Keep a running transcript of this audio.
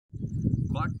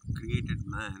God created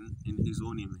man in his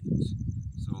own image.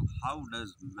 So, how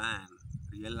does man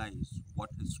realize what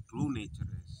his true nature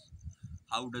is?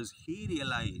 How does he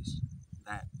realize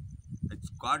that it's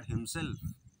God himself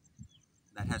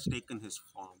that has taken his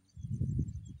form?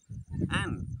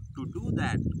 And to do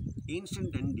that,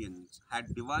 ancient Indians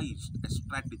had devised a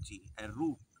strategy, a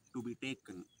route to be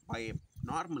taken by a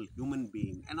normal human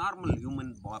being. A normal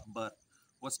human birth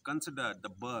was considered the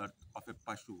birth of a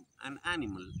pashu, an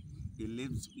animal. He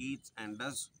lives, eats, and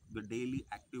does the daily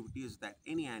activities that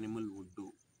any animal would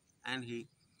do. And he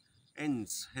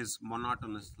ends his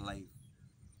monotonous life.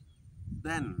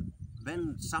 Then,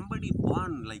 when somebody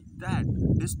born like that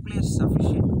displays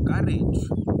sufficient courage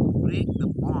to break the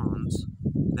bonds,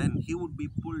 then he would be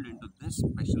pulled into this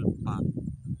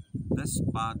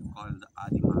path called the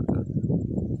Adi Marga.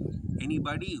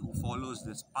 Anybody who follows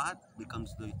this path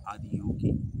becomes the Adi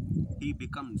Yogi. He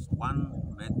becomes one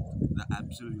with the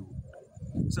Absolute.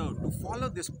 So, to follow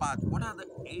this path, what are the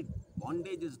 8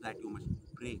 bondages that you must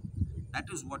break? That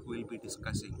is what we'll be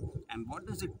discussing. And what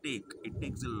does it take? It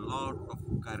takes a lot of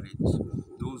courage.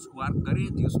 Those who are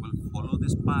courageous will follow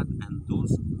this path, and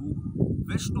those who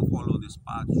wish to follow this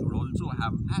path should also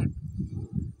have had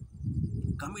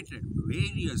committed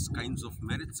various kinds of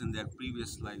merits in their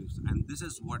previous lives, and this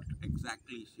is what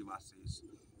exactly Shiva says.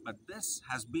 But this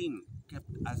has been kept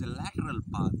as a lateral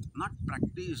path, not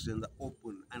practiced in the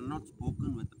open and not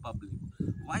spoken with the public.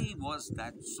 Why was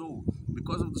that so?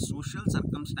 Because of the social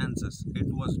circumstances, it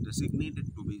was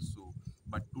designated to be so.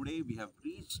 But today we have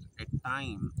reached a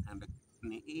time and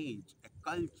an age, a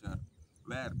culture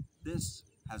where this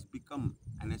has become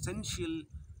an essential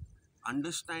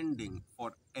understanding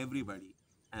for everybody,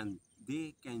 and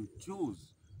they can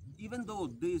choose, even though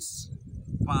these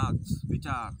paths which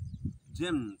are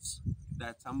gems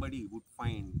that somebody would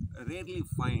find rarely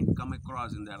find come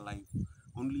across in their life,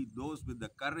 only those with the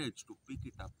courage to pick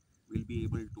it up will be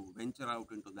able to venture out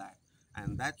into that.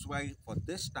 And that's why for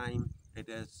this time it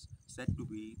is said to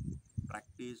be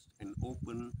practiced and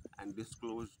open and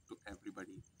disclosed to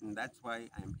everybody, and that's why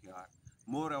I am here.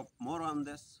 More on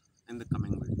this in the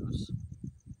coming videos.